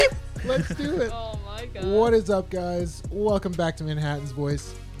Let's do it. Oh my god. What is up, guys? Welcome back to Manhattan's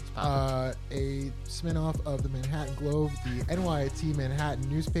Voice, a spin-off of the Manhattan Globe, the NYT Manhattan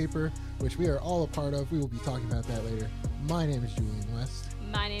newspaper, which we are all a part of. We will be talking about that later. My name is Julian West.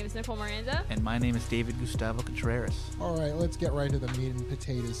 My name is Nicole Miranda. And my name is David Gustavo Contreras. All right, let's get right to the meat and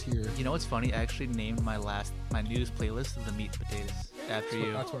potatoes here. You know what's funny? I actually named my news playlist the meat and potatoes after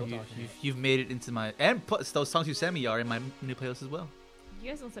you. That's what I'm talking about. You've made it into my, and plus those songs you sent me are in my new playlist as well. You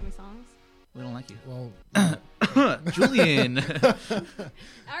guys don't send me songs. We don't like you. Well, Julian.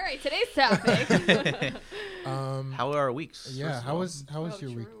 All right, today's topic. How are our weeks? yeah. first of How all? was your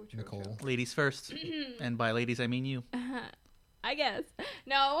true, week, true, Nicole? Ladies first, and by ladies I mean you. I guess.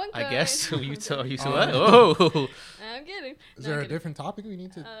 No, one good. I guess. You tell you so what? Oh. I'm kidding. Is No, there I'm a kidding. different topic we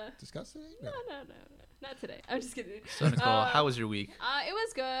need to discuss today? No, not today. I'm just kidding. So Nicole, how was your week? It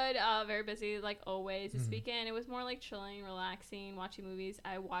was good. Very busy, like always. This Mhm. weekend, it was more like chilling, relaxing, watching movies.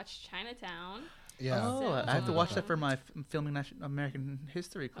 I watched Chinatown. Yeah. Oh, I have to watch that for my filming American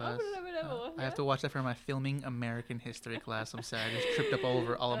history class. Oh, I have to watch that for my filming American history class. I'm sorry, I just tripped up all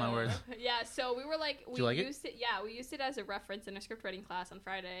over all of my words. Yeah, so we were like, you like it? used it. Yeah, we used it as a reference in a script writing class on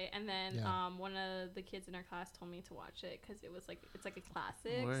Friday, and then Yeah. one of the kids in our class told me to watch it because it was like it's like a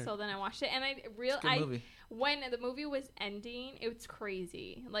classic. Word. So then I watched it, and It's a good movie. when the movie was ending, it was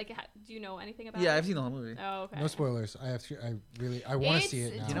crazy. Like, do you know anything about? Yeah, it? I've seen the whole movie. Oh, okay. No spoilers. I want to see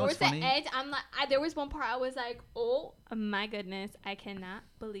it now. You know what's towards funny? the end, I'm like, there was one part I was like, oh my goodness, I cannot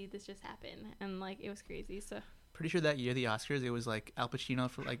believe this just happened, and like it was crazy. So Pretty sure that year the Oscars, it was like Al Pacino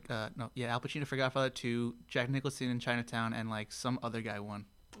for Al Pacino for Godfather 2, Jack Nicholson in Chinatown, and like some other guy won.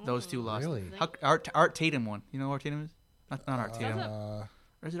 Those two lost. Really? Art Tatum won. You know who Art Tatum is? Not Art Tatum. Uh,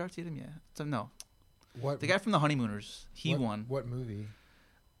 Or is it Art Tatum? Yeah. No. what? The guy from The Honeymooners. He won. What movie?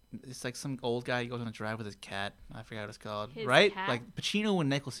 It's like some old guy. He goes on a drive with his cat. I forgot what it's called. His right? cat? Like Pacino and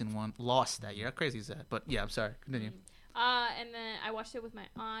Nicholson lost that year. How crazy is that? But yeah, I'm sorry. Continue. And then I watched it with my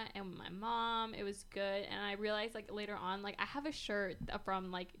aunt and my mom. It was good, and I realized like later on, like I have a shirt from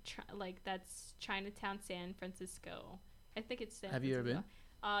like that's Chinatown, San Francisco. I think it's San Have you ever Francisco.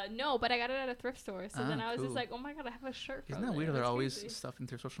 No, but I got it at a thrift store. So then I was cool. just like, oh my god, I have a shirt. Isn't from that it. weird? They're That's always crazy. stuff in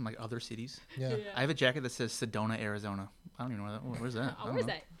thrift stores from like other cities. Yeah. I have a jacket that says Sedona, Arizona. I don't even know where that. Where's that? I Oh, don't where's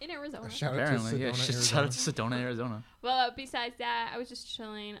know. that? In Arizona. Shout out Apparently, to yeah. Sedona, Shout out Arizona. to Sedona, Arizona. Well, besides that, I was just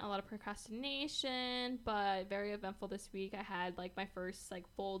chilling. A lot of procrastination, but very eventful this week. I had like my first like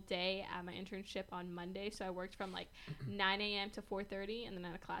full day at my internship on Monday, so I worked from like 9 a.m. to 4:30, and then I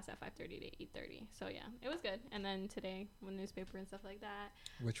had a class at 5:30 to 8:30. So yeah, it was good. And then today, with newspaper and stuff like that.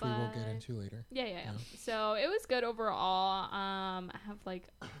 Which we will get But- into later. Yeah. So it was good overall. I have like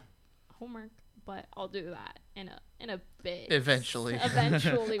homework, but I'll do that in a bit. Eventually.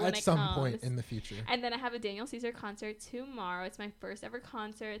 Eventually, when At it some comes. point in the future. And then I have a Daniel Caesar concert tomorrow. It's my first ever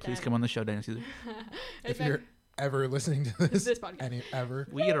concert. Please that- come on the show, Daniel Caesar. If you're ever listening to this, This podcast. ever.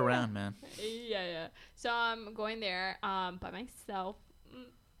 We get around, man. Yeah. So I'm going there by myself.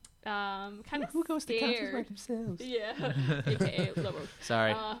 Kind of Who goes to concerts by scared. themselves? Yeah. AKA Lobo.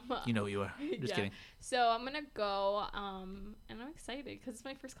 Sorry. You know who you are. Just yeah. kidding. So I'm gonna go, and I'm excited because it's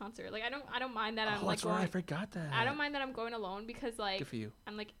my first concert. Like I don't mind that I'm Oh, like that's right. I going. forgot that. I don't mind that I'm going alone because like Good for you.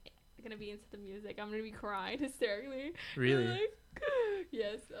 I'm like gonna be into the music. I'm gonna be crying hysterically. Really? Like,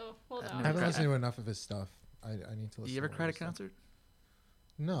 yes. Oh, hold I've on. I never haven't cried. listened to enough of his stuff. I need to listen. You ever to more cried of at a his stuff. concert?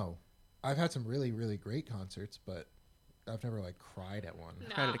 No. I've had some really, really great concerts, but I've never like cried at one. No,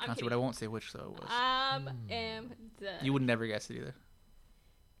 I cried at a I'm concert, but I won't say which though it was. am done. You would never guess it either.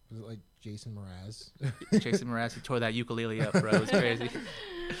 Was it like Jason Mraz? Jason Mraz, he tore that ukulele up, bro. It was crazy.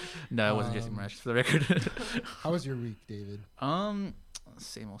 No, it wasn't Jason Mraz, for the record. How was your week, David?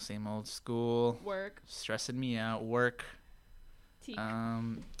 Same old school. Work. Stressing me out. Work. Teak. I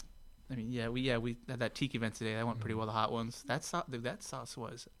mean, we had that teak event today. That went pretty well. The hot ones. That sauce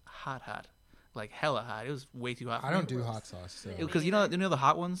was hot, like hella hot. It was way too hot. I don't do hot sauce. So. Because you know the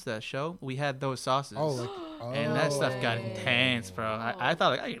hot ones, the show. We had those sauces. And that stuff got intense, bro. I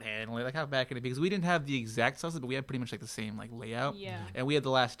thought like I could handle it. Like how bad can it be? Because we didn't have the exact sauces, but we had pretty much like the same like layout. Yeah. And we had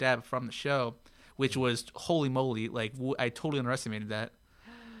the last dab from the show, which was holy moly. Like I totally underestimated that.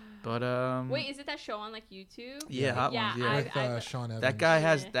 But Wait, is it that show on like YouTube? yeah, hot Yeah, ones. Yeah. With Sean Evans. That guy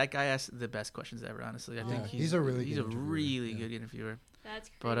Yeah. has the best questions ever. Honestly, I Yeah, think he's a really he's good a interviewer. really Yeah. good interviewer. That's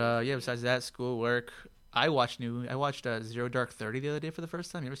crazy. But yeah, besides that, school, work. I watched Zero Dark 30 the other day for the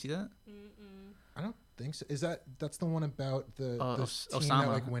first time. You ever see that? I don't think so. That's the one about the team Osama. that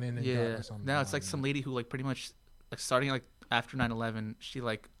like went in and got Osama? No, it's like some lady who like pretty much like starting like after 9/11, she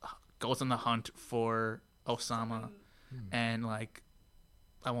like goes on the hunt for Osama, and like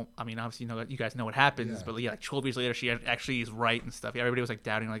I won't. I mean, obviously, you guys know what happens. Yeah. But yeah, like 12 years later, she actually is right and stuff. Yeah, everybody was like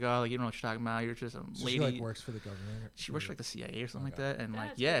doubting, like, oh, like, you don't know what you're talking about. You're just a So lady. she like works for the government. She works for like the CIA or something Okay. like that. And like,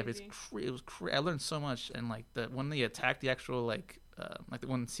 That's yeah, crazy. it was I learned so much. And like when they attacked the actual like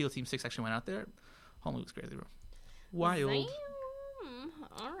when SEAL Team 6 actually went out there, whole movie was crazy, bro. Wild. Damn.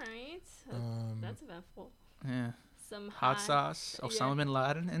 All right. That's eventful. Yeah. Some Hot sauce, Osama bin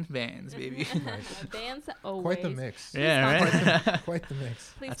Laden, and Vans, baby. Nice. Bands always. Quite the mix. Yeah, right. Quite the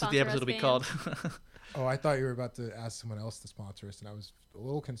mix. Please That's what the sponsor episode us, will be Vans. called. Oh, I thought you were about to ask someone else to sponsor us, and I was a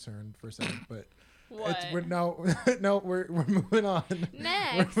little concerned for a second, but What? we're moving on.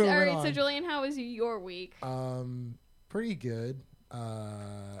 Next. We're All moving right. So on. Julian, how was your week? Pretty good.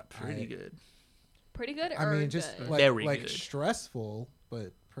 Pretty good. Pretty good. I or mean, just good? Very like good. stressful,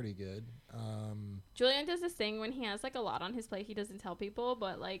 but pretty good. Julian does this thing when he has like a lot on his plate. He doesn't tell people,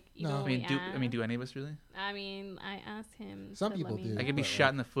 but like you No. know. I mean, do any of us really? I mean, I asked him. Some to people let me do. I could be But,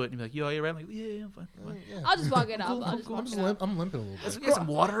 shot in the foot and be like, yo, you're right. I'm like, yeah, I'm fine. Yeah. I'll just walk it up. I'll just I'm walk just it up. I'm limping a little Let's bit. get some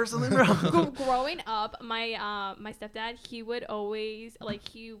water or something, bro. Growing up, my stepdad, he would always like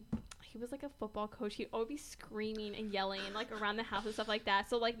he was like a football coach. He'd always be screaming and yelling and like around the house and stuff like that.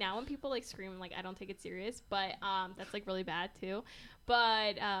 So like now when people like scream, like I don't take it serious, but that's like really bad too.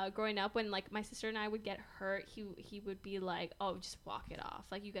 But growing up, when like my sister and I would get hurt, he would be like, "Oh, just walk it off.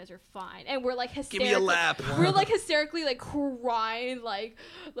 Like you guys are fine." And we're like Give hysterical. me a lap. We're like hysterically like crying, like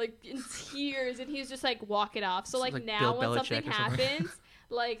in tears, and he's just like, "Walk it off." So It's like like now Bill when Belichick something or something. happens,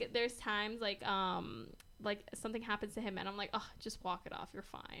 like there's times like something happens to him, and I'm like, "Oh, just walk it off. You're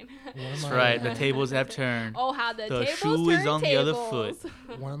fine." One of That's my- right. The tables have turned. Oh, how the tables shoe is turn on the other tables.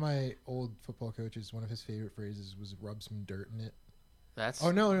 foot. One of my old football coaches, one of his favorite phrases was "rub some dirt in it." That's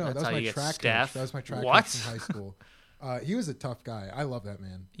Oh no, that's that was how my you get track staph. coach. That was my track What? coach in high school. He was a tough guy. I love that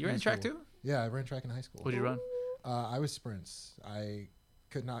man. You ran He was track cool. too? Yeah, I ran track in high school. What'd you run? I was sprints. I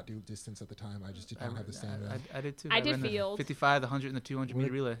could not do distance at the time. I just did not have the stamina. I did too. I did ran the field. 55, the 100, and the 200 meter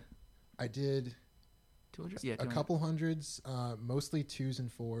What- relay. I did 200? Yeah, a 200. couple hundreds, mostly 2s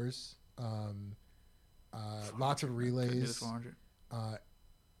and 4s. Lots of Couldn't do the relays. 400.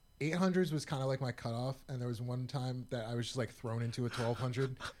 800s was kind of like my cutoff, and there was one time that I was just like thrown into a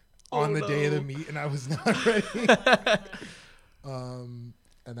 1200 Oh, on the day of the no. meet, and I was not ready.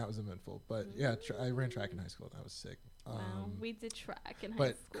 And that was eventful. But yeah, I ran track in high school, and that was sick. Wow, we did track in high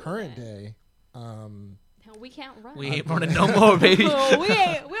But school. current man. day, No, we can't run. We ain't running no more, baby. Oh, we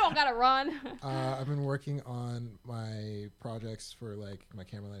don't gotta run. I've been working on my projects for like my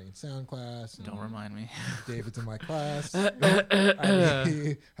camera lighting and sound class. And Don't remind me. David's in my class.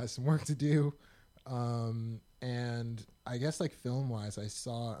 I has some work to do. And I guess like film wise, I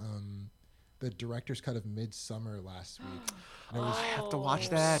saw the director's cut of Midsummer last week. And it was I have to watch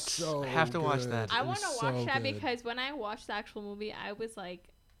that. so I have to watch good. that. I It want to was watch so that good. because when I watched the actual movie, I was like,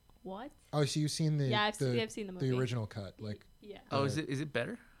 "What?" Oh, so you've seen the Yeah, I've seen the movie. the original cut. Like Yeah. Oh, is it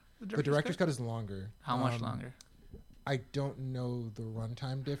better? the director's cut is longer. How much longer? I don't know the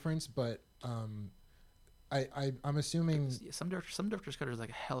runtime difference, but I'm assuming Yeah, some director's cut is like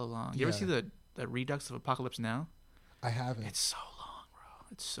hella long. You ever Yeah. see the Redux of Apocalypse Now? I haven't. It's so long, bro.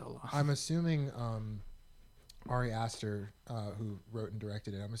 It's so long. I'm assuming Ari Aster, who wrote and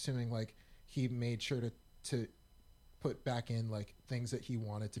directed it, I'm assuming like he made sure to put back in like things that he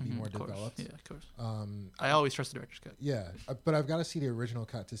wanted to be more Of course. developed. Yeah, of course. I always trust the director's cut. Yeah, but I've got to see the original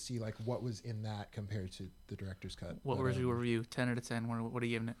cut to see like what was in that compared to the director's cut. What But, was your review? 10 out of 10. What are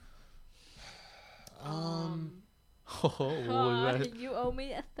you giving it? You owe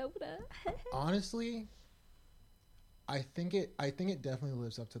me a soda. Honestly, I think it definitely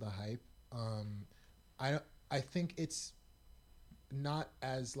lives up to the hype. I think it's not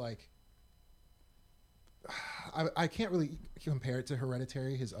as like I can't really compare it to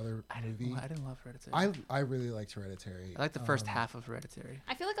Hereditary, his other movie. I didn't love Hereditary. I really liked Hereditary. I like the first half of Hereditary.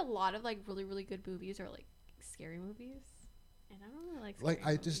 I feel like a lot of like really really good movies are like scary movies, and I don't really like. Scary Like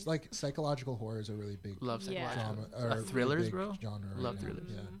I movies. just like psychological horror is a really big Love Yeah. psychological. genre. Or a really Thrillers, big bro. Genre right Love now. thrillers.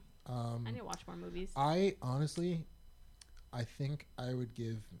 Yeah. I need to watch more movies. I honestly, I think I would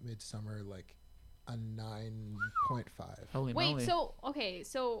give Midsummer like a 9.5. Holy Wait, moly. so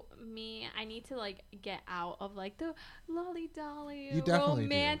I need to like get out of like the lolly dolly You definitely do,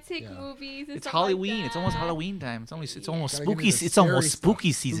 romantic yeah. movies. And It's stuff Halloween. Like It's almost that. Halloween time. It's almost Gotta give me spooky. the It's almost scary stuff.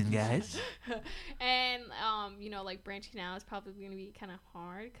 spooky season, Spooky guys. And like branching out is probably going to be kind of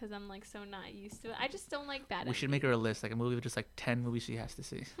hard because I'm like so not used to it. I just don't like bad. We should make her a list, like a movie with just like 10 movies she has to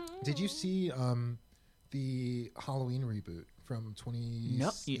see. Did you see the Halloween reboot from 2018?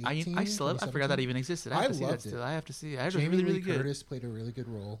 No, I still have, I forgot that 2017? even existed. I I have to see that loved still. it. I have to see it. I heard it was Jamie really, Lee really good. Curtis played a really good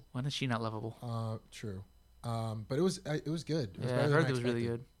role. When is she not lovable? True. But it was good. It was Yeah, I better than heard it was really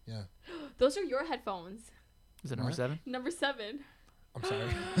expected. good. Yeah. Those are your headphones. Is it number What? 7? Number 7. I'm sorry.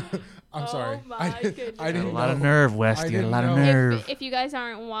 I'm Oh sorry. my goodness. I didn't a lot know. of nerve, Wes. I You got a didn't lot of know. nerve. If you guys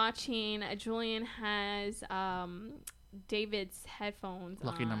aren't watching, Julian has David's headphones.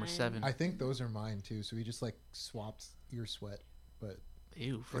 Lucky number on. 7. I think those are mine too. So we just like swapped ear sweat, but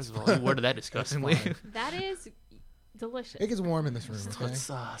Ew, It's first of all, you worded that it's disgustingly. fine. That is delicious. It gets warm in this room. Okay. Let's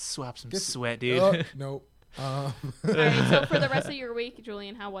swap some Gets- sweat, dude. Oh, nope. All right, so for the rest of your week,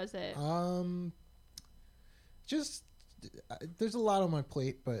 Julian, how was it? Just there's a lot on my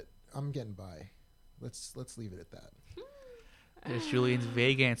plate, but I'm getting by. Let's leave it at that. There's Julian's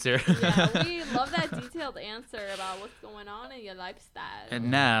vague answer. Yeah, we love that detailed answer about what's going on in your lifestyle.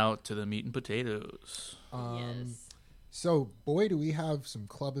 And now to the meat and potatoes. Yes. So, boy, do we have some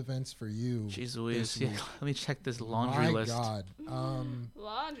club events for you. Jeez Louise. this Yeah, week. let me check this laundry My list. God.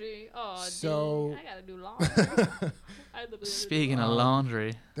 Laundry. Oh, so- dang. I gotta do laundry. Speaking of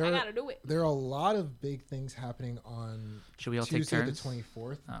laundry, there I are, gotta do it. there are a lot of big things happening on should we all take Tuesday the turns?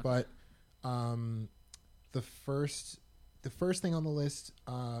 24th, Okay. but the first thing on the list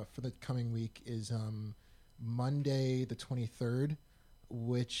for the coming week is Monday the 23rd,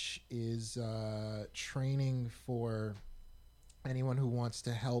 which is training for anyone who wants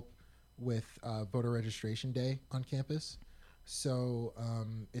to help with voter registration day on campus. So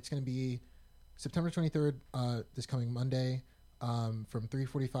it's going to be September 23rd, this coming Monday, from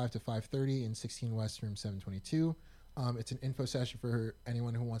 3:45 to 5:30 in 16 West, room 722. It's an info session for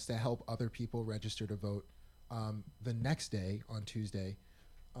anyone who wants to help other people register to vote the next day on Tuesday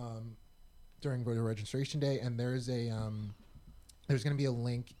during voter registration day. And there's going to be a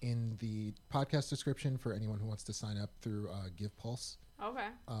link in the podcast description for anyone who wants to sign up through GivePulse. Okay.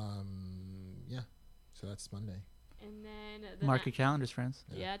 Yeah, so that's Monday. And then the Mark your calendars, friends.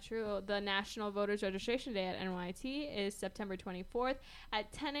 yeah, true. The National Voters Registration Day at NYT is September 24th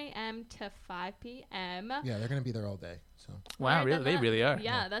at 10 a.m. to 5 p.m. Yeah, they're going to be there all day. So Wow, Right, really? They that- really are.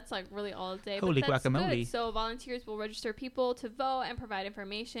 Yeah, that's like really all day. Holy but that's guacamole. Good. So volunteers will register people to vote and provide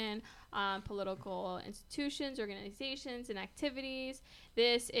information on political institutions, organizations, and activities.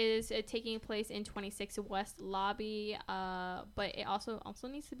 This is taking place in 26 West Lobby, but it also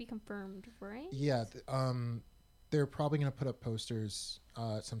needs to be confirmed, right? yeah, they're probably going to put up posters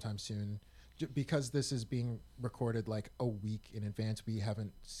sometime soon. Because this is being recorded like a week in advance, we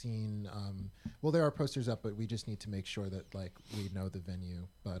haven't seen. Well, there are posters up, but we just need to make sure that like we know the venue.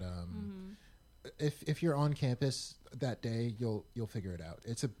 But if you're on campus that day, you'll figure it out.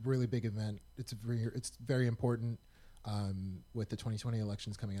 It's a really big event. It's very important with the 2020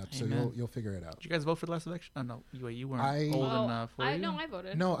 elections coming up. So Amen. you'll figure it out. Did you guys vote for the last election? Oh, no. You weren't I- old Oh, enough, were I you? know I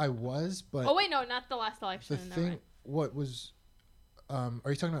voted. No, I was, but Oh wait, no, not the last election. the Never thing, mind. what was, are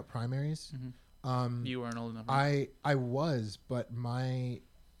you talking about primaries? Mhm. You weren't old enough. I was, but my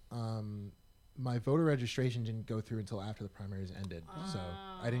voter registration didn't go through until after the primaries ended, so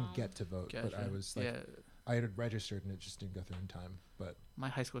I didn't get to vote. But I Gotcha. was like, yeah. I had registered and it just didn't go through in time. But My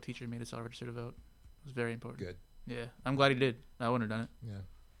high school teacher made us all register to vote. It was very important. good, Yeah, I'm glad he did. I wouldn't have done it. yeah.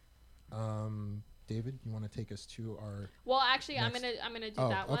 David, you want to take us to our? Well, actually, I'm Next. gonna do Oh,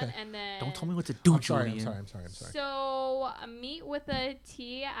 that one, okay. and then Don't tell me what to do, I'm sorry. Julian. I'm sorry. So, meet with the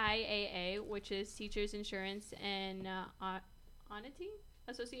TIAA, which is Teachers Insurance and Annuity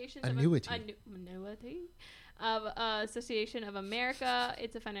Association Annuity of Association of America.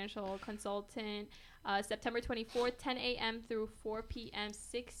 It's a financial consultant. September 24th, 10 a.m. through 4 p.m.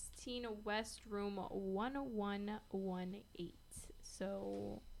 16 West, room 1118.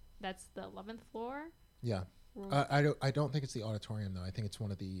 So that's the 11th floor. Yeah, Room I don't think it's the auditorium though. I think it's one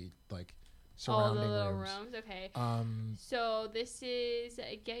of the like Oh, surrounding the little rooms. rooms. Okay. Um, So this is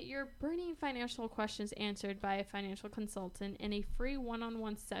get your burning financial questions answered by a financial consultant in a free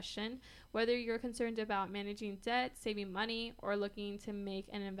one-on-one session. Whether you're concerned about managing debt, saving money, or looking to make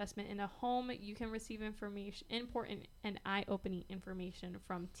an investment in a home, you can receive important and eye-opening information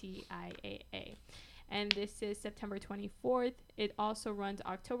from TIAA. And this is September 24th. It also runs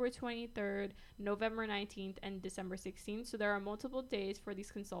October 23rd, November 19th, and December 16th. So there are multiple days for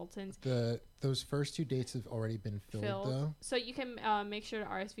these consultants. those first two dates have already been filled though. So you can make sure to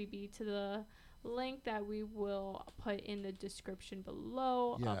RSVP to the link that we will put in the description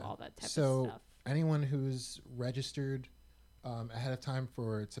below Yeah. of all that type So of stuff. anyone who's registered ahead of time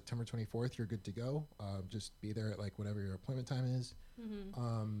for September 24th, you're good to go. Just be there at like whatever your appointment time is.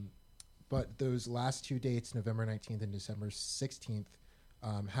 Mm-hmm. But those last two dates, November 19th and December 16th,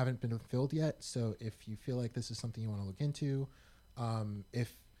 haven't been filled yet. So if you feel like this is something you want to look into,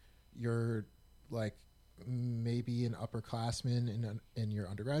 if you're like maybe an upperclassman in your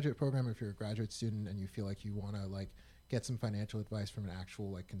undergraduate program, if you're a graduate student and you feel like you want to like get some financial advice from an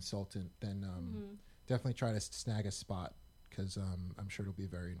actual like consultant, then definitely try to snag a spot, because I'm sure it'll be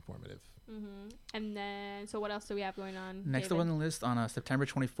very informative. And then, so what else do we have going on? Next David? on the list, on September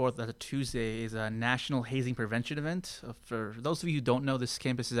 24th, that's a Tuesday, is a National Hazing Prevention event. For those of you who don't know, this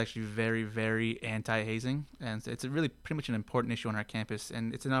campus is actually very, very anti-hazing, and it's really pretty much an important issue on our campus.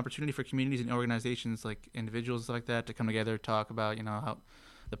 And it's an opportunity for communities and organizations, like individuals like that, to come together, talk about how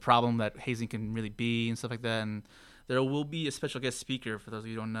the problem that hazing can really be and stuff like that. And there will be a special guest speaker, for those of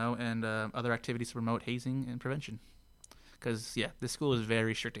you who don't know, and other activities to promote hazing and prevention. Because, this school is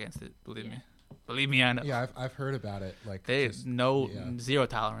very strict against it, believe me. Believe me, I know. Yeah, I've heard about it. Like, zero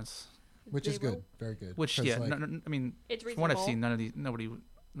tolerance. Which is good. Very good. Which, I mean, it's from what I've seen, none of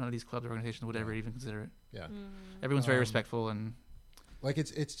these clubs or organizations would ever even consider it. Yeah. Everyone's very respectful, and like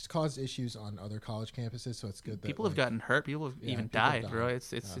it's caused issues on other college campuses, so it's good that people have gotten hurt. People have even died, bro. It's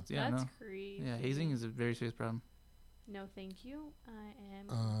that's crazy. Yeah, hazing is a very serious problem. No, thank you. I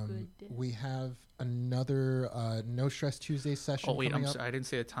am good. We have another No Stress Tuesday session. Oh wait, I'm sorry, I didn't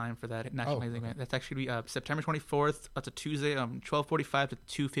say a time for that national hazing event. That's actually September 24th. That's a Tuesday, 12:45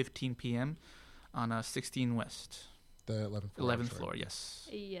 to 2:15 p.m. on 16 West. The 11th floor. Yes,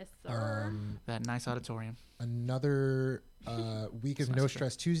 sir. That nice auditorium. Another week of No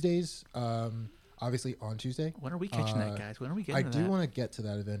Stress Tuesdays. Obviously on Tuesday. When are we catching that, guys? When are we getting to that? I do want to get to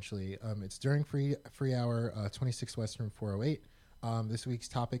that eventually. It's during free hour, 26 Western 408. This week's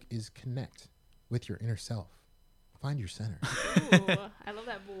topic is connect with your inner self. Find your center. Ooh, I love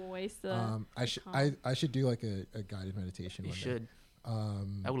that voice. I should do like a guided meditation. You should.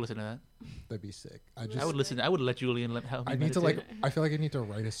 I would listen to that. That'd be sick. I would listen. I would let Julian help me. I feel like I need to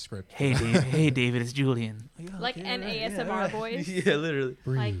write a script. Hey, David. Hey, David. It's Julian. Like an ASMR voice. Yeah, literally.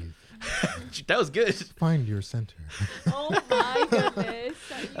 Breathe. That was good. Find your center. Oh my goodness.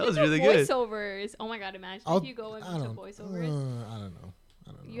 That was really good. Voiceovers. Oh my god, imagine if you go into voiceovers. I don't know.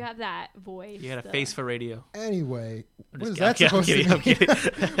 You have that voice. You had a face for radio. Anyway, what is that supposed to mean? I'm kidding.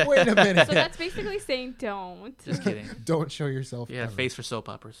 Wait a minute. So that's basically saying don't. Just kidding. Don't show yourself. You had a face for soap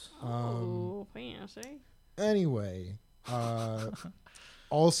operas. Oh, fancy. Anyway,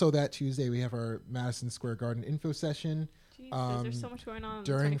 also that Tuesday we have our Madison Square Garden info session. Jesus, there's so much going on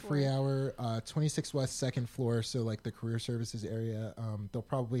during free hour, 26 West, second floor. So like the career services area, they'll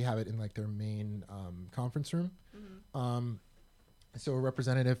probably have it in like their main conference room. So a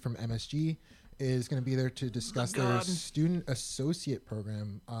representative from MSG is going to be there to discuss their student associate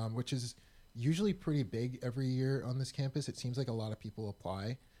program, which is usually pretty big every year on this campus. It seems like a lot of people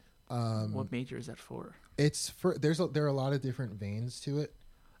apply. What major is that for? It's for there are a lot of different veins to it.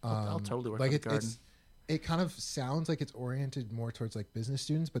 I'll totally work like with garden. It kind of sounds like it's oriented more towards like business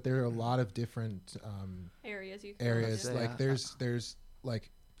students, but there are a lot of different areas. Like there's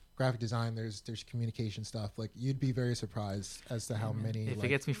like graphic design, there's communication stuff. Like you'd be very surprised as to how many. If it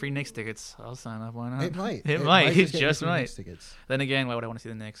gets me free Knicks tickets, I'll sign up. Why not? It might. It might. It just might. Tickets. Then again, why would I want to see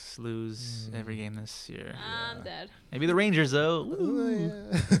the Knicks lose every game this year? I'm dead. Maybe the Rangers though.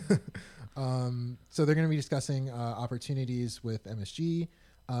 So they're going to be discussing opportunities with MSG,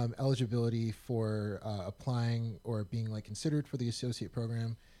 eligibility for applying or being like considered for the associate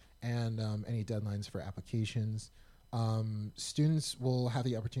program, and any deadlines for applications. Students will have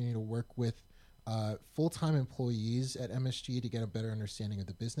the opportunity to work with full-time employees at MSG to get a better understanding of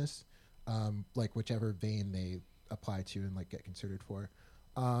the business, like whichever vein they apply to and like get considered for.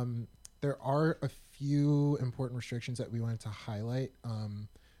 There are a few important restrictions that we wanted to highlight.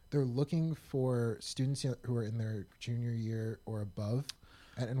 They're looking for students who are in their junior year or above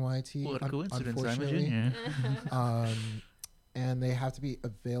at NYT. What a coincidence! I'm a junior. And they have to be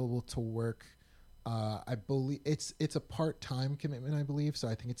available to work. I believe it's a part-time commitment, I believe. So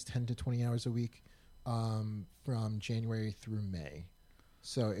I think it's 10 to 20 hours a week from January through May.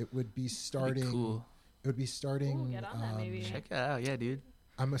 So it would be starting. Cool. It would be starting. Ooh, get on that, maybe. Check it out, yeah, dude.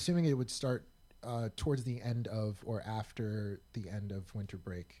 I'm assuming it would start towards the end of or after the end of winter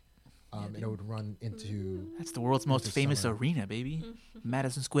break. And it would run into. That's the world's most famous summer. Arena, baby.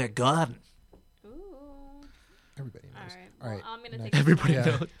 Madison Square Garden. Everybody knows. All right. Well, I'm gonna take everybody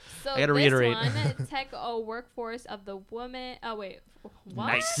knows. So I gotta reiterate. This one, tech workforce of the woman. Oh wait, What?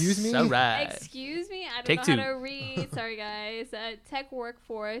 Nice. Excuse me? All right. Excuse me, I don't Take know two. how to read. Sorry, guys. Tech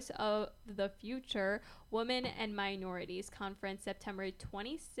Workforce of the Future Women and Minorities Conference, September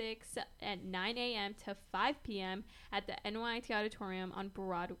 26th at 9 a.m. to 5 p.m. at the NYT Auditorium on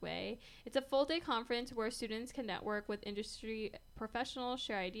Broadway. It's a full-day conference where students can network with industry professionals,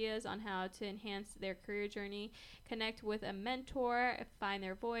 share ideas on how to enhance their career journey, connect with a mentor, find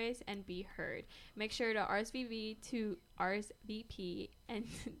their voice, and be heard. Make sure to RSVP and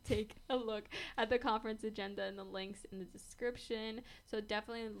take a look at the conference agenda and the links in the description. So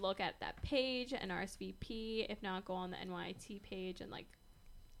definitely look at that page and RSVP. If not, go on the NYT page and like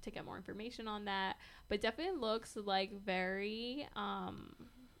to get more information on that. But definitely looks like very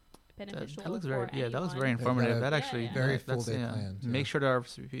beneficial. That looks for very that looks anyone. very informative. Yeah, That yeah, actually yeah. Very that's- full day plan, too. Make sure to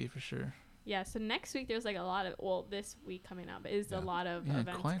RSVP for sure. Yeah, so next week there's like a lot of, well, this week coming up is Yeah. a lot of Yeah,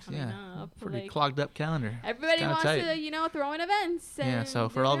 events quite. coming Yeah, up. pretty Like, clogged up calendar. everybody kinda wants tight. to, throw in events. Yeah, and so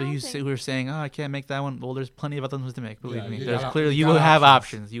for do all of their you own thing. who are saying, "Oh, I can't make that one," well, there's plenty of other ones to make. Believe Yeah, me, you there's got- clearly you you got have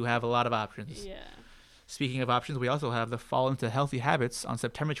options. options. You have a lot of options. Yeah. Speaking of options, we also have the Fall into Healthy Habits on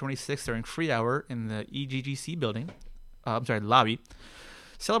September 26th during free hour in the EGGC building. Lobby.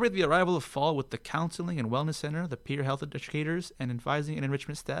 Celebrate the arrival of fall with the Counseling and Wellness Center, the peer health educators, and advising and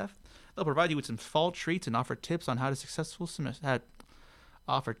enrichment staff. They'll provide you with some fall treats and offer tips on how to have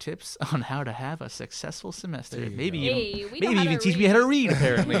a successful semester. There you Maybe go. even, Hey, we know maybe how even to teach me how to read.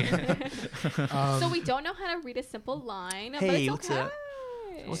 Apparently. So we don't know how to read a simple line. but Hey, it's what's okay. up?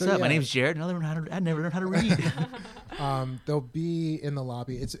 What's So, up? My yeah. name's Jared. I never learned how to read. They'll be in the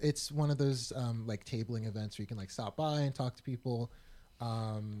lobby. It's one of those like tabling events where you can like stop by and talk to people,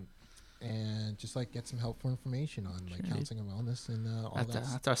 and just like get some helpful information on like Sure, counseling and wellness and all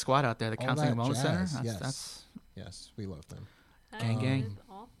That's our squad out there, the all Counseling and that Wellness Center. jazz, That's, yes. that's Yes, we love them. Gang, gang. That is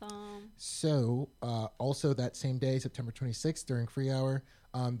awesome. So also that same day, September 26th, during free hour,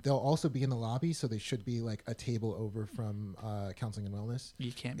 they'll also be in the lobby. So they should be like a table over from counseling and wellness.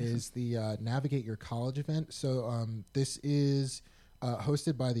 you can't miss Is the Navigate Your College event. So this is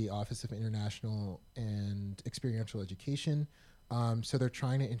hosted by the Office of International and Experiential Education. So they're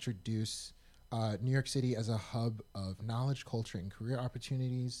trying to introduce New York City as a hub of knowledge, culture, and career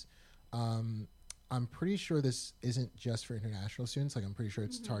opportunities. I'm pretty sure this isn't just for international students. Like I'm pretty sure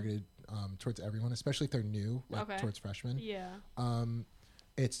it's targeted towards everyone, especially if they're new, like Okay. towards freshmen. Yeah.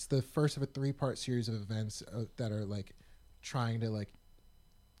 It's the first of a 3-part series of events that are like trying to like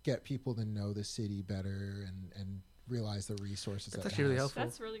get people to know the city better and realize the resources. That's that it actually really has. helpful.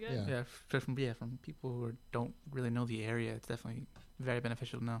 That's really good. Yeah. From people who don't really know the area, it's definitely very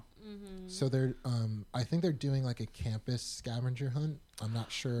beneficial to know. Mm-hmm. So they're, I think they're doing like a campus scavenger hunt. I'm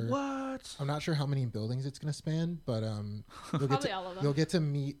not sure. What? I'm not sure how many buildings it's going to span, but you'll get Probably to, all of them. you'll get to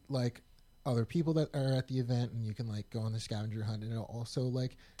meet like other people that are at the event, and you can like go on the scavenger hunt, and it'll also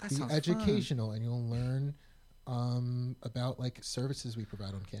like That be sounds educational, and you'll learn about like services we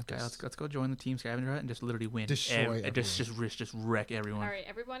provide on campus. Okay, let's go join the team scavenger hunt and just literally win. Destroy Just wreck everyone. All right,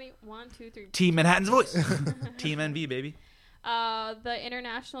 everybody. 1, 2, 3. Team Manhattan's voice. Team NV, baby. The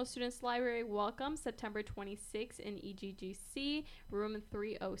International Students Library welcome September 26th in EGGC, room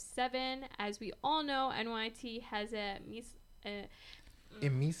 307. As we all know, NYT has a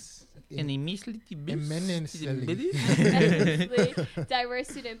Immensely diverse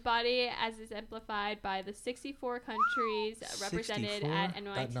student body, as exemplified by the 64 countries represented 64? at That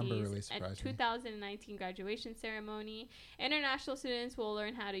number really NYT's surprised me. 2019 graduation ceremony. International students will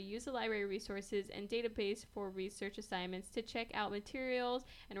learn how to use the library resources and database for research assignments, to check out materials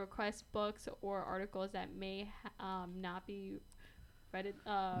and request books or articles that may not be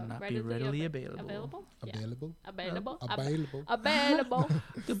readily available. Yeah. Available. Available.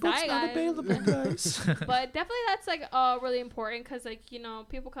 The book's Sorry, not guys. available, guys. But definitely that's like really important, because like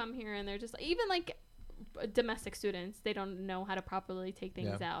people come here and they're just even like domestic students, they don't know how to properly take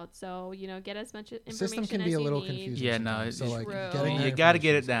things out. So get as much information System can as be a you little need. confusing. Yeah, no, sometimes. So it's like true. getting You that got to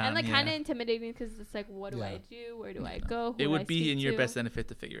get it information- down. And like yeah. kind of intimidating, because it's like, what do Yeah. I do? Where do I go? Who It do I would be speak in your to? best benefit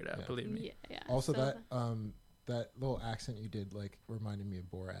to figure it out. Yeah. Believe me. Yeah. Also, So that little accent you did like reminded me of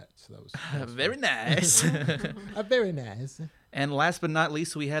Borat. So that was Very nice. very nice. And last but not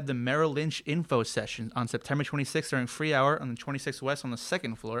least, we had the Merrill Lynch Info Session on September 26th during free hour on the 26th West on the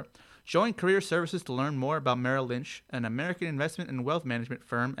second floor. Join Career Services to learn more about Merrill Lynch, an American investment and wealth management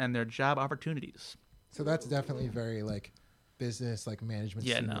firm, and their job opportunities. So that's definitely very like business, like management.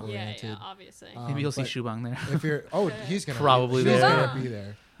 Yeah, no. oriented. yeah, obviously. Maybe you'll see but Shubang there. If you're, he's gonna Probably he's there. gonna be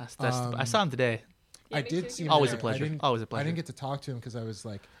there. I saw him today. Yeah, I me did too. see him Always there. a pleasure. I didn't, Always a pleasure. I didn't get to talk to him because I was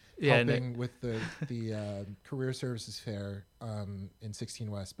like helping with the career services fair in 16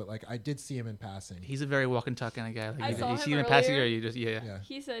 West, but like I did see him in passing. He's a very walk and talk kind of guy. Like, I saw you see him him in passing, earlier. or you just Yeah.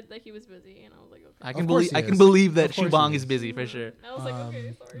 He said that he was busy, and I was like, okay. I Of can course believe. he I can is. believe that Of course Shubong he is is. busy for sure. I was like,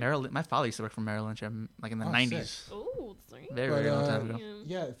 okay, sorry. Maryland. My father used to work for Merrill Lynch, like in the Oh, 90s. sick. Oh, sorry. Very, But, very long time ago.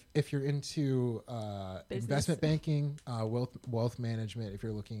 Yeah, if you're into Business. investment banking, wealth management, if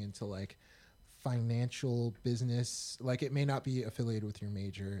you're looking into like financial business, like it may not be affiliated with your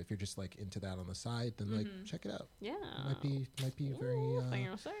major. If you're just like into that on the side, then like check it out. Yeah. It might be Ooh, very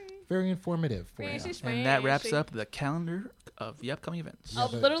fancy. very informative for you. Fancy, And that wraps fancy. up the calendar of the upcoming events. Yeah,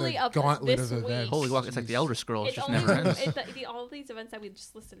 Literally the of gauntlet this of week. events. Holy walk! It's like the Jeez. Elder Scrolls. It's Just only never ends. all these events that we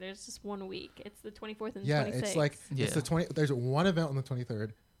just listed. There's just 1 week. It's the 24th and Yeah, 26th. it's like Yeah. it's the 20. There's one event on the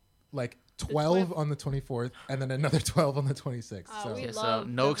 23rd, like 20 12 on the 24th, and then another 12 on the 26th. Oh, so we Yeah, so love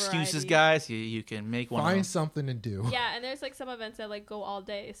no the excuses, variety. guys. You can make one. find of something to do. Yeah, and there's like some events that like go all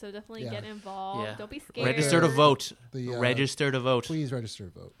day, so definitely Yeah. get involved. Yeah. Don't be them. scared. Register to vote. The, Register to vote. Please register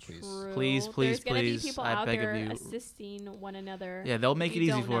to vote, please. True. Please, please, There's gonna please, be people I out beg of there you. assisting one another. Yeah, they'll make if it you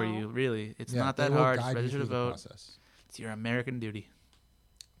easy don't for know. you. Really, it's Yeah, not they that will hard. Just guide you register to through the vote. process. It's your American duty.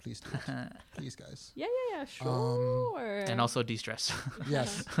 Please do it. Please, guys. Yeah, sure. And also de-stress.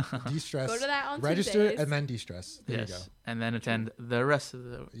 Yes, de-stress. Go to that on register Tuesdays. and then de-stress. There you go. Yes, and then attend the rest of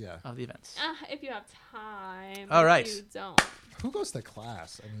the Yeah. events. If you have time. All If right. You don't. Who goes to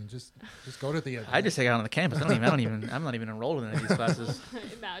class? I mean, just go to the event. I just hang out on the campus. I'm not even enrolled in any of these classes.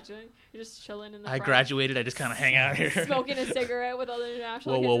 Imagine you're just chilling in the I front, graduated. I just kind of hang out here. smoking a cigarette with other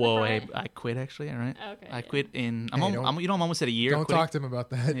international Whoa, kids whoa, in the whoa! Hey, front. I quit actually. All right. Okay. I yeah. quit in. I'm, Hey, al- don't- I'm you know I'm almost at a year. Don't quitting. talk to him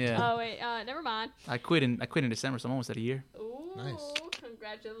about that. Yeah. Oh wait, never mind. I quit in December, so I'm almost at a year. Ooh, Nice.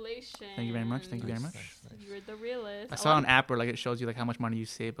 congratulations. Thank you very much. Thank you very much. Nice. You're the realist. I saw an app where like it shows you like how much money you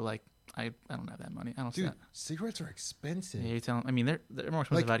save, but like I don't have that money. I don't see Dude, that. cigarettes are expensive. Yeah, you're telling. I mean, they're more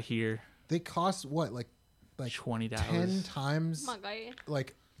expensive Like, out here. They cost what, like $20. 10 times Come on, guy.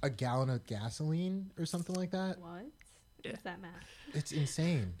 like a gallon of gasoline or something like that. What? Yeah. What's that math? It's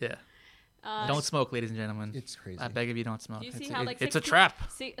insane. Yeah. Uh, Don't smoke, ladies and gentlemen. It's crazy. I beg of you, don't smoke. Do you see It's, how it- like it's six a trap.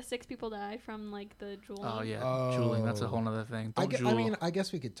 Six people died from like the Juul. Oh yeah, Oh. juuling. That's a whole other thing. I, Don't gue- jewel. I mean, I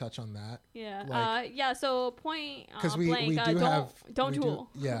guess we could touch on that Yeah. Like- Yeah. So point. because blank. we do have Don't we do- Juul.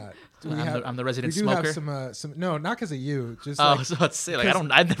 Yeah, I'm the resident we do smoker. have some no, not because of you, just Oh, like so let's say like because-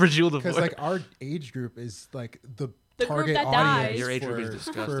 I've never jeweled because before. like our age group is like the The group target that audience dies. Your age group is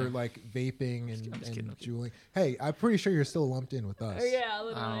for disgusting. like vaping and, I'm just kidding. and juuling. Hey, I'm pretty sure you're still lumped in with us. Yeah, I don't know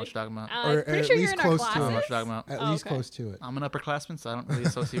literally. what you're talking about. I'm Or pretty at sure you're least in our close to I don't know what classes. you're talking about. At Oh, least okay. close to it. I'm an upperclassman, so I don't really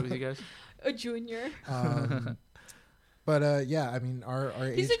associate with you guys. A junior. But yeah, I mean our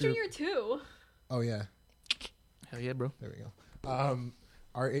He's age a junior group. too. Oh yeah, Hell yeah, bro. there we go. I'm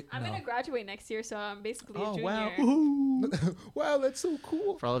I'm gonna graduate next year, so I'm basically a Oh junior. wow. Woohoo. wow, that's so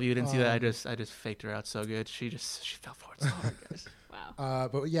cool. For all of you who didn't see that, I just faked her out so good. She fell for it so hard, guys. Wow.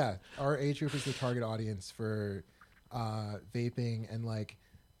 But yeah, our age group is the target audience for vaping and like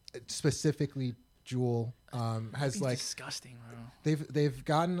specifically Juul has It's like disgusting, bro. they've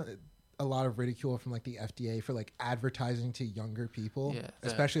gotten a lot of ridicule from like the FDA for like advertising to younger people, Yeah, the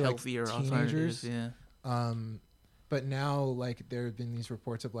especially like healthier teenagers. alternatives, Yeah. But now like there have been these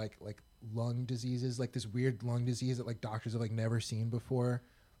reports of like lung diseases, like this weird lung disease that like doctors have like never seen before.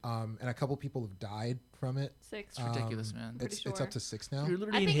 And a couple people have died from it. 6. It's ridiculous, man. Pretty It's up sure. to 6 now. You're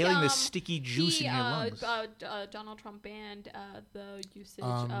literally I think, inhaling this sticky juice he, in your lungs. Donald Trump banned the usage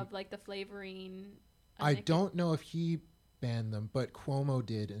Um, of like the flavoring. I don't know if he banned them, but Cuomo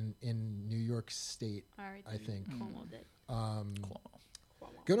did in New York State. All right, I think. Cuomo did. Um, Cuomo.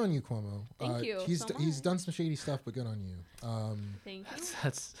 good on you, Cuomo. Thank you He's so he's much. done some shady stuff, but good on you. Thank you.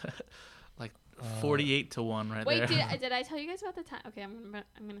 That's like 48 to 1 right Wait, there. did I tell you guys about the time? Okay, I'm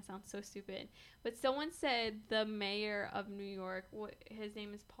gonna sound so stupid, but someone said the mayor of New York, his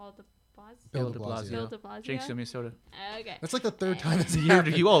name is Paul de Blasio. Bill Bill de Blasio. Bill de Blasio. Drinks so many soda. Okay. That's like the third time it's You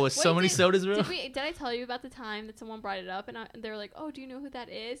happened. always so Wait, many did- sodas, bro. Did I tell you about the time that someone brought it up and they were like, "Oh, do you know who that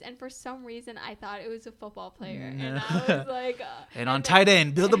is?" And for some reason, I thought it was a football player, and I was like, And on then- tight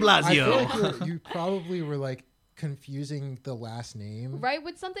end, Bill de I feel Blasio. like you probably were like confusing the last name. Right,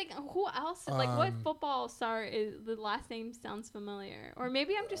 with something. Who else? Like, what Um, football star is the last name sounds familiar? Or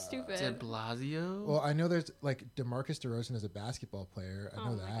maybe I'm just stupid. De Blasio? Well, I know there's like DeMarcus DeRozan is a basketball player. I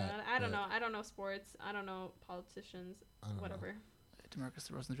know oh that. my god, I don't but know. I don't know sports. I don't know politicians. I don't know. Whatever.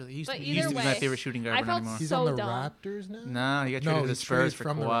 DeMarcus DeRozan's really. He used, But to, he used to be either my way, favorite shooting guard, I but felt not anymore. He's so on the dumb. Raptors now. No, he got traded to the he's Spurs traded for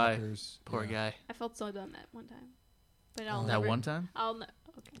from the Kawhi. Raptors. Poor Yeah. guy. I felt so dumb that one time. But I'll That That never, one time? I'll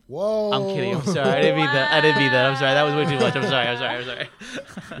Okay. Whoa. I'm kidding. I'm sorry. I didn't mean that. I'm sorry. That was way too much. I'm sorry.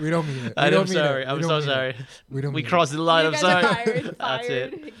 We don't mean it. I'm sorry. I'm so sorry. We don't. We mean crossed the line. You I'm guys sorry. are fired. That's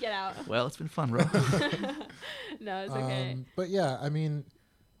it. Get out. Well, it's been fun, bro. No, it's okay. But yeah, I mean,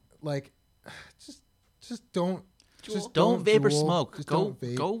 like, just don't. Jewel. Just Don't vape or jewel. smoke. Just Go don't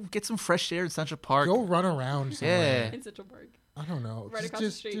vape. go get some fresh air in Central Park. Go run around somewhere. Yeah. In Central Park. I don't know. Right across the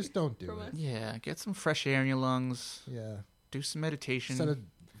street just don't do from it. us. Yeah, get some fresh air in your lungs. Yeah. Do some meditation. Instead of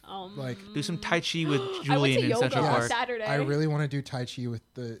like Do some Tai Chi with I went Julian to in yoga Central on Park. Saturday. I really want to do Tai Chi with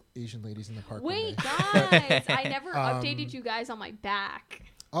the Asian ladies in the park. one Wait, day. guys! I never Um, updated you guys on my back.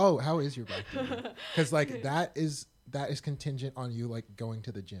 Oh, how is your back? Because like that is contingent on you like going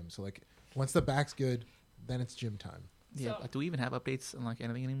to the gym. So like once the back's good, then it's gym time. Yeah, So- do we even have updates on like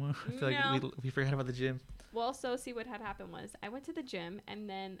anything anymore? I feel No. like we forgot about the gym. Well, so see what had happened was I went to the gym and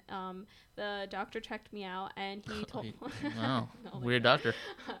then the doctor checked me out and he told Wow, No, like weird that. doctor.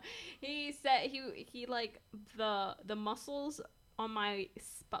 He said he like the muscles on my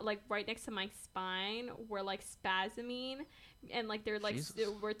like right next to my spine were like spasming and like they're like Jesus.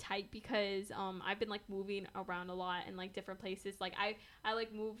 were tight because I've been like moving around a lot in like different places. Like I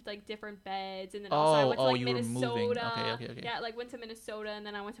like moved like different beds and then also I went to like you were Minnesota. moving. Okay. Yeah, like went to Minnesota and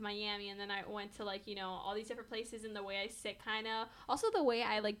then I went to Miami and then I went to like, you know, all these different places and the way I sit kind of. Also the way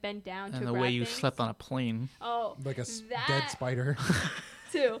I like bend down to And the grab way you things. slept on a plane. Oh, Like a that dead spider.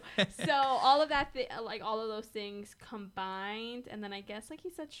 too. So all of that, like all of those things combined, and then I guess like he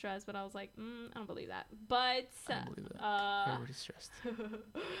said stress, but I was like, I don't believe that. But I don't believe that. Everybody's stressed.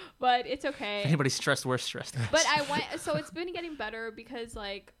 but it's okay. If anybody's stressed, we're stressed. But I went, so it's been getting better because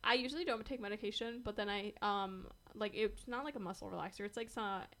like I usually don't take medication, but then I like it's not like a muscle relaxer. It's like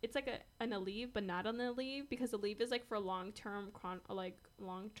an Aleve, but not an Aleve because Aleve is like for long-term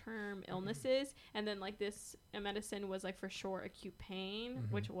illnesses, and then like this medicine was like for short acute pain,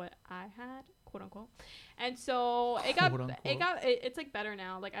 which what I had, quote unquote. And so it's like better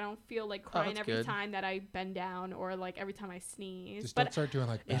now. Like I don't feel like crying that's every good. time that I bend down or like every time I sneeze. Just but don't start doing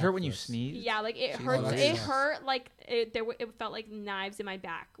like It hurt when you backflips. sneeze. yeah, like it Jesus. hurts. Oh, that It sucks. hurt like it felt like knives in my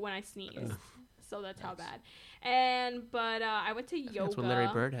back when I sneezed. So that's how bad. But I went to yoga. That's what Larry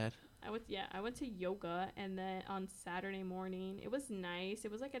Bird had. I went to yoga and then on Saturday morning it was nice.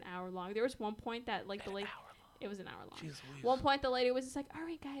 It was like an hour long. There was one point that like the lady. It was an hour long. Jeez Louise. One point the lady was just like, "All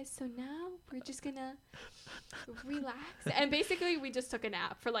right, guys, so now we're just gonna relax." And basically, we just took a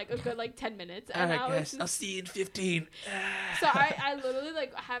nap for like a good like 10 minutes. All And right, I was guys. I'll see you in 15. so I lilliterally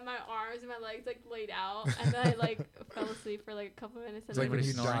like had my arms and my legs like laid out, and then I like fell asleep for like a couple minutes. It's And like when then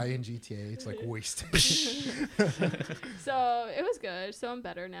you snoring. die in GTA, it's like wasted. so it was good. So I'm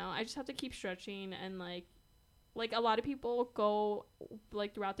better now. I just have to keep stretching and like a lot of people go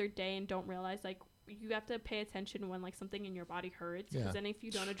like throughout their day and don't realize like you have to pay attention when like something in your body hurts because Yeah. then if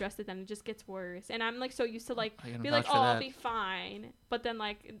you don't address it then it just gets worse. And I'm like so used to like I can be like, vouch oh, for I'll that. be fine, but then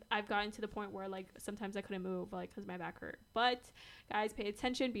like I've gotten to the point where like sometimes I couldn't move like because my back hurt. But guys, pay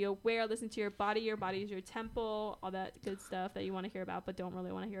attention, be aware, listen to your body is your temple, all that good stuff that you want to hear about but don't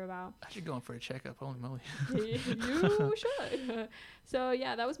really want to hear about. I should go in for a checkup. Holy moly. You should. So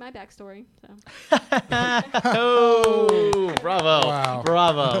yeah, that was my backstory. So Oh, bravo. Wow.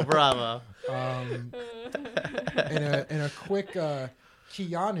 Bravo. In a quick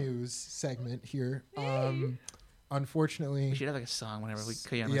Keanu's segment here. Unfortunately, We should have like a song whenever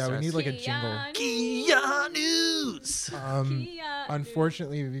Keanu yeah, we starts. need like a jingle. Keanu's.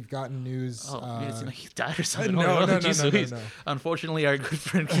 Unfortunately, we've gotten news. Oh, you didn't seem like he died or something. no, Oh, no, no, jeez no, Louise. no. Unfortunately, our good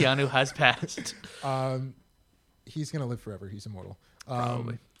friend Keanu has passed. He's gonna live forever. He's immortal.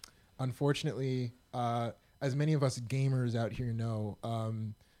 Probably. Unfortunately, as many of us gamers out here know,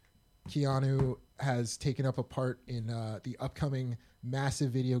 Keanu has taken up a part in the upcoming massive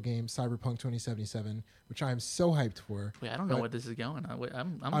video game Cyberpunk 2077, which I am so hyped for. Wait, I don't know But where this is going.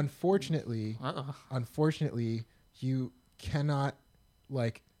 I'm Unfortunately, uh-oh. you cannot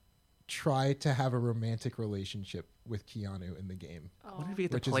like try to have a romantic relationship with Keanu in the game, When did we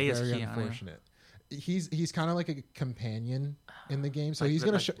get to which is play as very Keanu? unfortunate. He's kind of like a companion in the game, so Like he's the-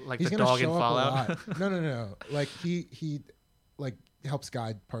 gonna like- like he's the gonna dog in show up Fallout? a lot. No. Like he like helps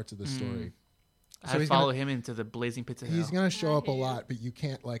guide parts of the story. So I he's follow gonna, him into the blazing pits of he's hell. gonna show I up a hate you. lot, but you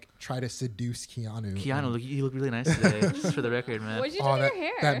can't like try to seduce Keanu. Keanu, you look really nice today. Just for the record, man. What'd you do Oh, to that, your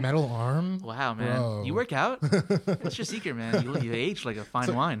hair? that metal arm. Wow, man. Bro. You work out? What's your secret, man? You age like a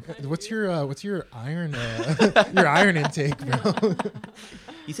fine wine. What's your iron your iron intake, bro?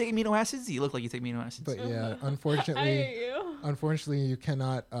 You take amino acids? You look like you take amino acids. But yeah, I unfortunately, hate you. you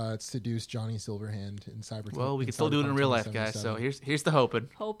cannot seduce Johnny Silverhand in Cyberpunk. Well, we can still do it in real life, guys. So here's the hoping.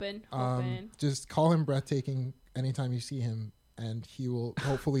 Hoping. just call him breathtaking anytime you see him, and he will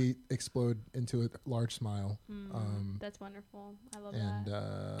hopefully explode into a large smile. That's wonderful. I love And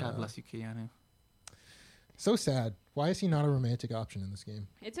that. God bless you, Keanu. so sad. Why is he not a romantic option in this game?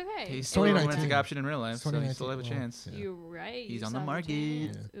 It's okay. He's It's still a 2019. romantic option in real life, It's so you still have a 2019. chance. Yeah. You're right. He's you on the saw market.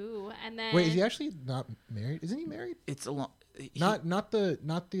 chance. Ooh, and then Wait, is he actually not married? Isn't he married? It's a long. Not the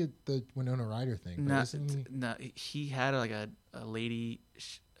Winona Ryder thing. But No, isn't he? no, he had like a lady.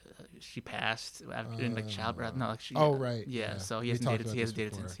 She passed after in like childbirth. No, like she. Oh, right. Yeah, Yeah. so We he hasn't talked dated. about He hasn't this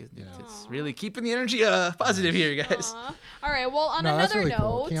dated before. since. He hasn't dated Yeah. since. Aw. Really keeping the energy positive here, guys. Aw. All right. Well, on No, that's another really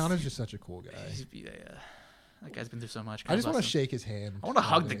cool. note, Keanu's just such a cool guy. That guy's been through so much. I just God want to bless him. shake his hand. I want to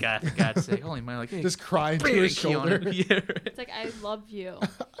hug the guy for God's sake. Holy man, like hey, Just cry into bring it, his shoulder. Keanu. Yeah, right. it's like I love you.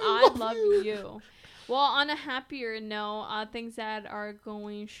 I love you. Well, on a happier note, things that are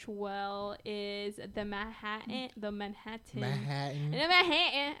going swell is the Manhattan. Manhattan.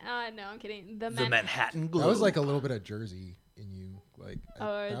 No, I'm kidding. The Manhattan Globe. That was like a little bit of Jersey in you. Like Oh,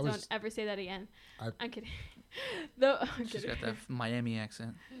 that don't was ever say that again. I- I'm kidding. I'm She's kidding. got that Miami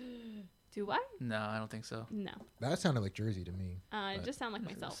accent. Do I? No, I don't think so. No. that sounded like Jersey to me. But- Just sound like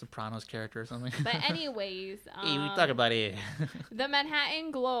myself. Sopranos character or something. But anyways, Hey, we talk about it. the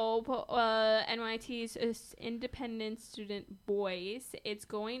Manhattan Globe, NYT's independent student boys. It's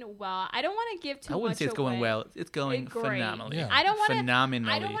going well. I don't want to give too much away. I wouldn't say it's going well. It's going It's great. phenomenally. Yeah. I don't want to.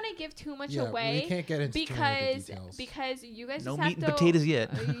 Phenomenally. I don't want to give too much yeah, away we can't get into too many of the because details. you guys No just meat have and to. potatoes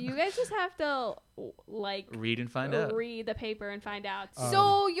yet. You guys just have to like Read and find out. read the paper and find out. Um,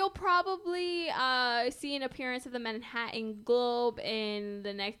 So you'll probably see an appearance of the Manhattan Globe in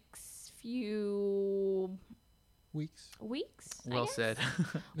the next few Weeks. weeks. I Well guess. said.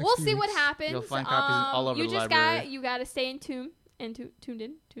 Next We'll few see what weeks. happens. You'll find copies all over you the just library. you gotta stay in tune and tuned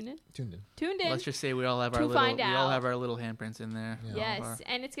in. Tuned in. Let's just say we all have To our little. find We all out. have our little handprints in there. Yeah. All of our- Yes,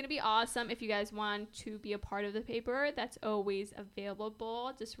 and it's going to be awesome. If you guys want to be a part of the paper, that's always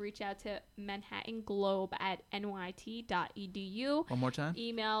available. Just reach out to Manhattan Globe at nyt.edu. One more time.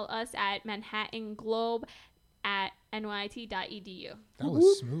 Email us at manhattanglobe at nyt.edu. That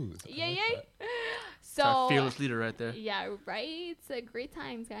was smooth. I Yeah, like yeah. that. It's our So, fearless leader right there. yeah, right. It's a great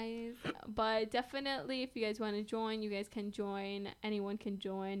times, guys. But definitely, if you guys want to join, you guys can join. Anyone can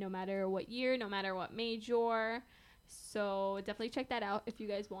join, no matter what year, no matter what major. So definitely check that out if you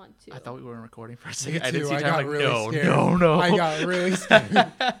guys want to. I thought we weren't recording for a Me second. I didn't too. see I time. got Like, really scared. no. I got really scared.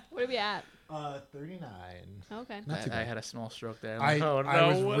 What are we at? 39. Okay. Not too I bad. had a small stroke there. I'm I, like, oh, no, I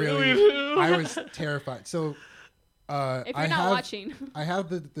was what do we really, do? I was terrified. So, If you're I not have, watching, I have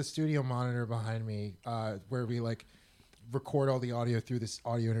the studio monitor behind me, where we like record all the audio through this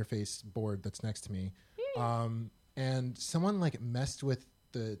audio interface board that's next to me. And someone like messed with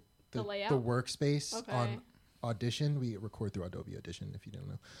the layout? workspace Okay. on Audition. We record through Adobe Audition, if you don't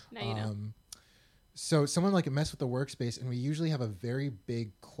know. now you know. So someone like messed with the workspace, and we usually have a very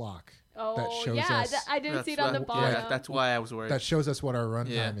big clock that shows us I didn't That's see it on the what- bottom. Yeah, that's why I was worried. that shows us what our runtime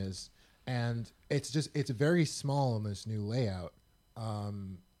Yeah. is, and it's very small in this new layout.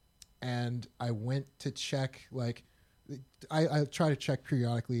 And I went to check, like, I try to check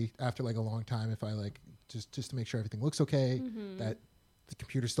periodically after like a long time if I like just to make sure everything looks okay, Mm-hmm. that the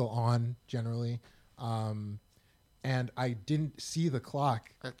computer's still on generally. And I didn't see the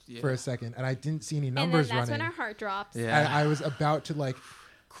clock Yeah. for a second, and I didn't see any and numbers then that's running. when our heart drops. Yeah. And I was about to like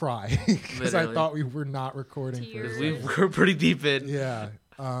cry because I Literally. thought we were not recording Tears. for. We were pretty deep in. Yeah.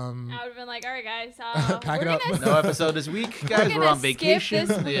 I would have been like, all right, guys, Pack we're it up. gonna No episode this week, guys. We're gonna on skip vacation.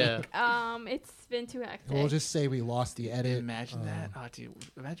 this week. Yeah. It's been too hectic. We'll just say we lost the edit. Imagine that. Oh, dude.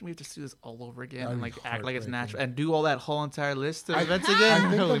 Imagine we have to do this all over again That'd and be like act like it's heartbreaking. natural and do all that whole entire list of I- events I again.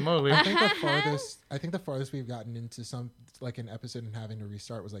 think Holy the- moly. I think the farthest we've gotten into some like an episode and having to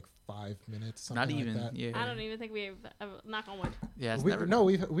restart was like 5 minutes. Something Not even. Like that. Yeah. I don't even think we've knock on wood. Yeah. It's We, never. no,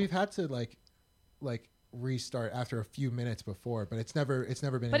 we've had to like restart after a few minutes before, but it's never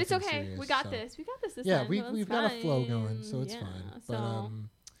been. But it's anything okay. serious, We got so. this. We got this. Yeah, time. we've It's got a flow going, fine. so it's Yeah, fine. So But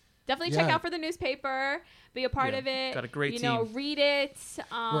definitely check yeah. out for the newspaper. Be a part Yeah, of it. got a great You know, team. read it.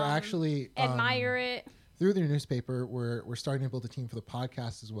 we're actually admire it. through the newspaper. We're starting to build a team for the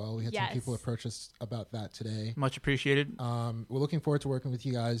podcast as well. We had some people Yes. approach us about that today. Much appreciated. We're looking forward to working with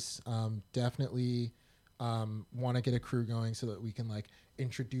you guys. Definitely want to get a crew going so that we can like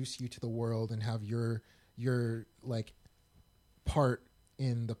introduce you to the world and have your like part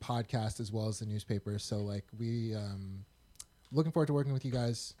in the podcast as well as the newspaper. So like we looking forward to working with you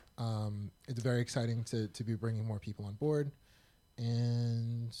guys. It's very exciting to be bringing more people on board.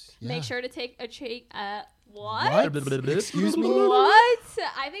 And yeah. Make sure to take a what? Excuse me. What?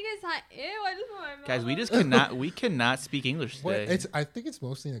 I think it's not. Ew! I just want my Guys, we mouth. just we cannot speak English What, today. I think it's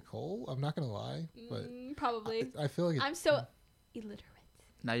mostly Nicole. I'm not gonna lie, but Probably. I feel like I'm so. illiterate.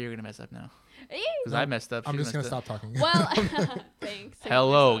 Now you're gonna mess up now Eh. because I messed up. I'm She just gonna messed up. stop talking. Well, thanks.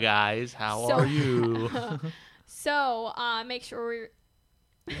 Hello, guys. How So- are you? So, make sure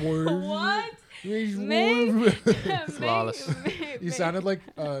Word. what? Make- Make- Flawless. You sounded like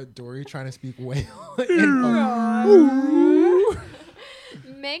Dory trying to speak whale.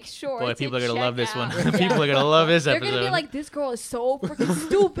 Make sure. Boy, to people are gonna check love this one. out- People are gonna love this They're episode. gonna be like, this girl is so freaking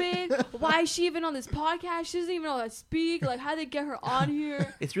stupid. Why is she even on this podcast? She doesn't even know how to speak. Like, how would they get her on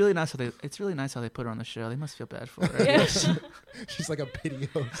here? It's really nice how they put her on the show. They must feel bad for her. I Yeah. guess. She's like a pity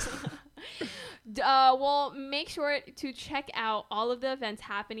host. Well, make sure to check out all of the events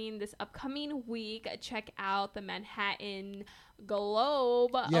happening this upcoming week. Check out the Manhattan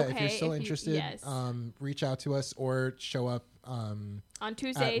Globe. Yeah, okay, if you're still you- interested, yes. reach out to us or show up on at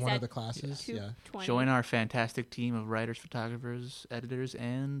Tuesdays one at of the classes. Yeah. 2:20. Join our fantastic team of writers, photographers, editors,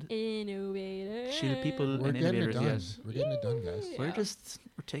 and Innovators. shitty people We're and getting it innovators. done. Yes, We're getting it done, guys. Yeah.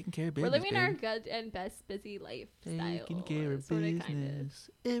 we're taking care of We're business. living our baby. good and best busy lifestyle. Taking care of sort of, business kind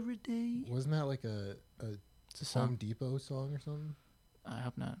every day. Wasn't that like a It's a Home song. Depot song or something? I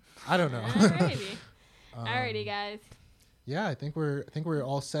hope not. I don't know. Alrighty. Um, Alrighty, guys. Yeah, I think we're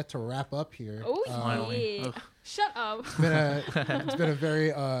all set to wrap up here. Oh, Finally. yeah. Ugh. Shut up. It's been a very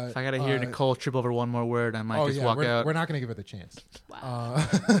If I gotta hear Nicole trip over one more word, I might oh just yeah, walk we're, out. we're not gonna give it the chance. Wow.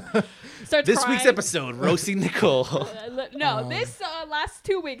 Start This week's crying. episode, roasting Nicole. No, this last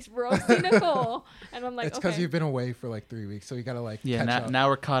 2 weeks, roasting Nicole. And I'm like, it's because okay. you've been away for like 3 weeks, so you gotta like Yeah, catch now, up. now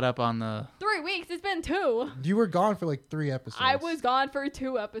we're caught up on the. 3 weeks. It's been 2. You were gone for like 3 episodes. I was gone for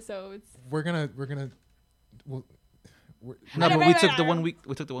 2 episodes. We're gonna. We're, No, Wait, but wait, we wait, took the wait. 1 week.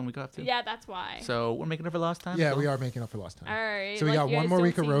 We took the 1 week off too. Yeah, that's why. So we're making up for lost time. yeah, so- we are making up for lost time. All right. So we got you one guys more don't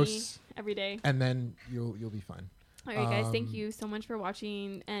week of see me roasts, every day. and then you'll be fine. All right, guys. Thank Um, you so much for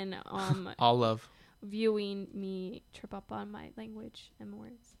watching and All love. viewing me trip up on my language and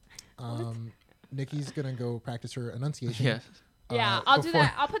words. Nikki's gonna go practice her enunciation. Yes. Yeah, I'll do before-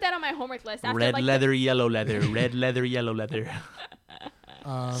 that. I'll put that on my homework list. After, Red like, leather, yellow leather. Red leather, yellow leather.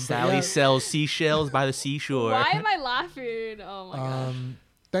 But Sally yeah, sells seashells by the seashore. Why am I laughing? Oh my gosh.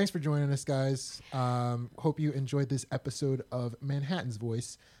 Thanks for joining us, guys. Hope you enjoyed this episode of Manhattan's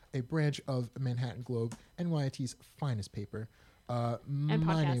Voice, a branch of Manhattan Globe, NYIT's finest paper. My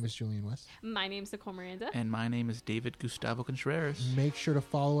podcast. name is Julian West. My name's Nicole Miranda. And my name is David Gustavo Contreras. Make sure to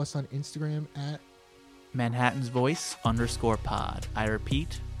follow us on Instagram at Manhattan's Voice _pod. I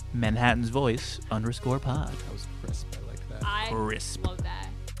repeat, Manhattan's Voice _pod. that was crisp. I like that. I Crisp. love that.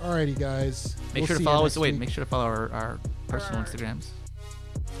 Alrighty, guys. Make We'll sure to see you follow next us. Wait, week. make sure to follow our personal Our- Instagrams.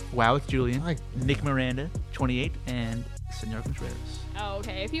 Wow with Julian, I- Nick Miranda, 28, and Senor Contreras. Oh,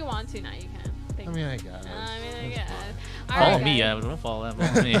 okay. If you want to, now you can. I mean, I guess. I That's guess. fine. All Follow right, me. guys. Don't follow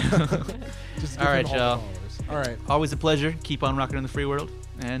that. Follow me. Just All give right, him all y'all. the followers. All right. Always a pleasure. Keep on rocking in the free world.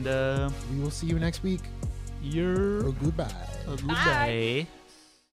 And We will see you next week. you're Oh, goodbye. goodbye.